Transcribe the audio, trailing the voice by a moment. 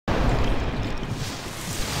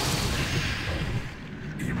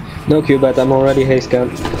No Q, but I'm already haste gun.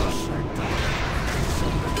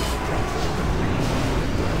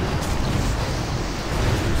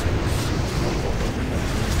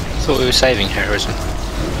 Thought we were saving heroism.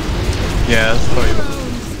 Yeah, that's probably.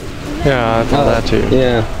 Yeah, I thought that too.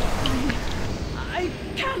 Yeah. I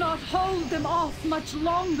cannot hold them off much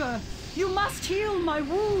longer. You must heal my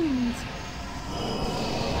wounds.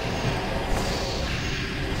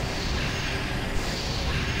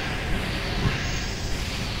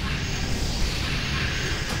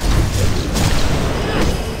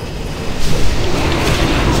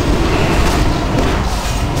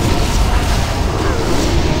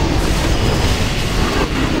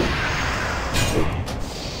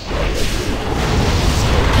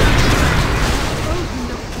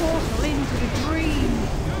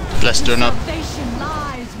 Blessed or not. Salvation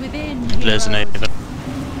lies within. There's an even.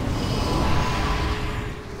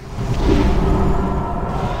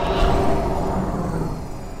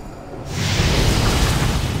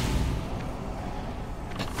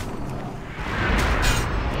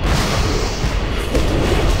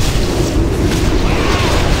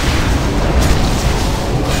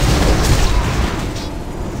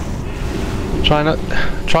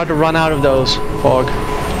 Try to run out of those, Fog.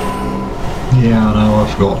 Yeah, I know, I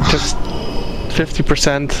forgot. Just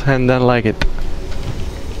 50% and then like it.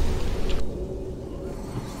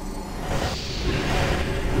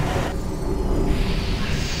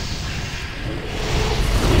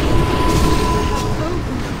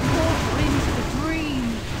 Into the dream.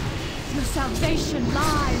 Your salvation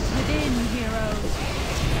lies within, heroes.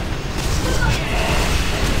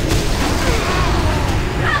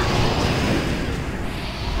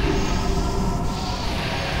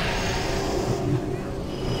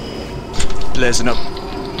 Blazing up.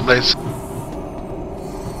 Blaze.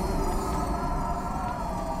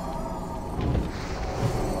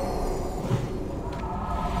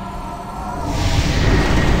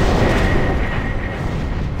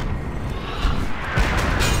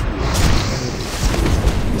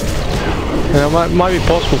 It might be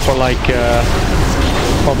possible for like,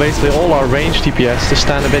 well, basically all our range DPS to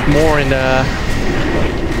stand a bit more in the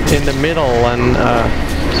middle and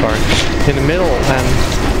in the middle, and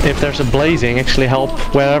if there's a blazing, actually help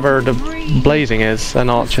wherever the blazing is, and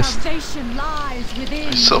not just.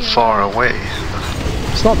 It's so far away.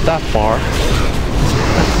 It's not that far,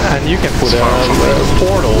 and you can put a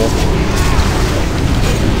portal.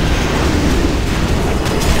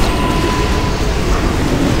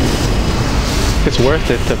 It's worth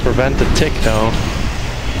it to prevent the tick though.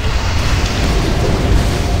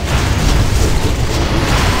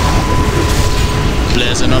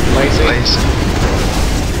 Blazing up. Blazing.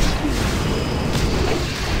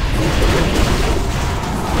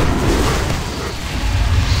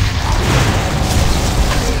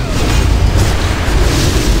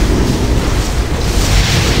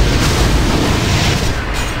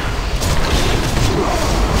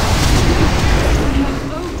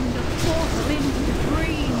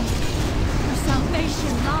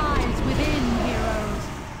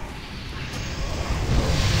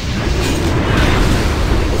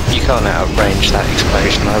 You can't outrange that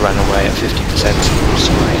explosion. I ran away at 50%.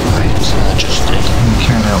 So I just did. You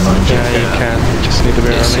can outrange it. Yeah, you can. You just need to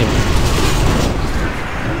be early.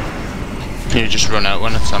 You just run out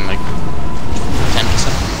when it's on like 10%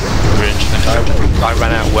 range. I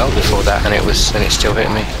ran out well before that, and it still hit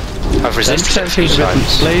me. I've resisted it a few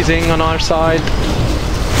times. Blazing on our side.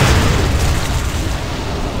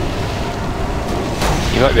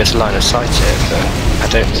 You might be able to line of sight it, but I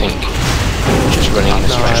don't think just running in a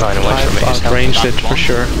straight line away from it is I've ranged it for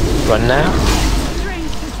sure. Run now?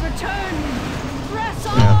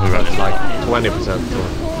 Yeah, we're running like 20% or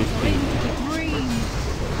 15%.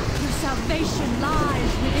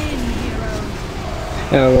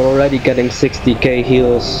 Yeah, we're already getting 60k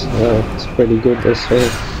heals. It's pretty good this way.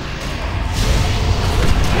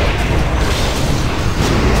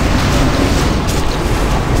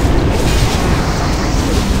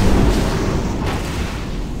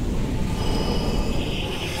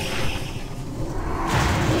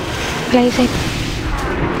 Blazing.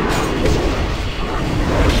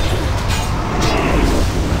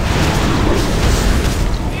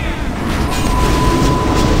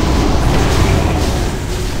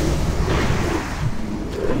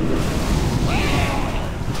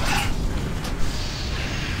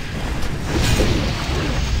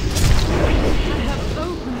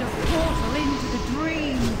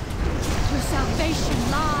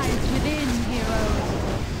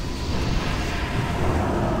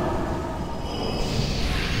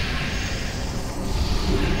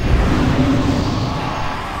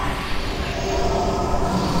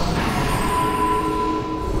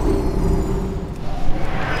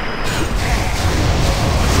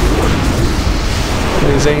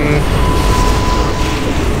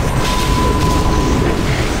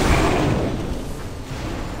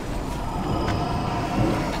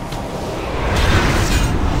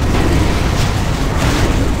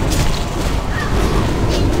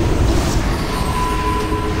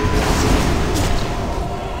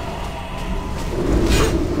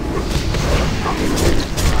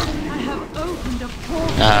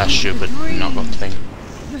 stupid knockoff thing.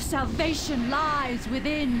 Your salvation lies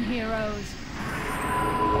within, heroes.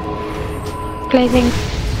 Blazing.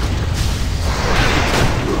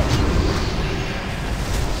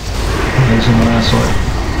 Blazing on our side.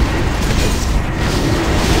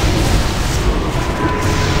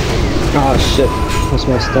 Oh shit, that's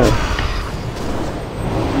messed up.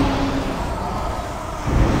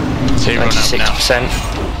 So you run out now. 96%.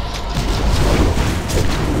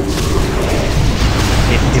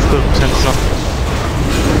 He's good percent snart.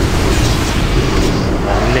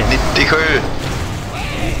 Vanligt. 97!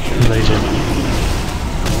 Legend.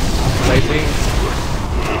 Blazing.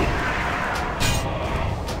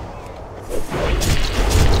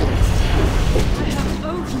 I have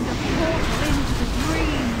opened a portal into the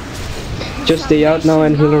dream. Just stay out now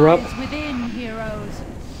and heal her up. Within, heroes.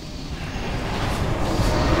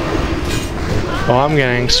 Oh, I'm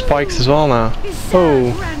getting spikes as well now.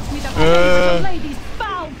 Oh. Grant me the power to lay these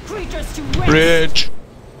foul creatures to rest. Bridge!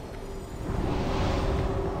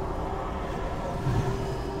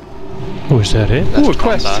 Oh, is that it? That's Ooh, a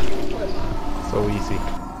quest. combat. So easy.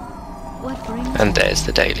 What brings And there's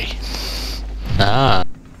the daily. Ah.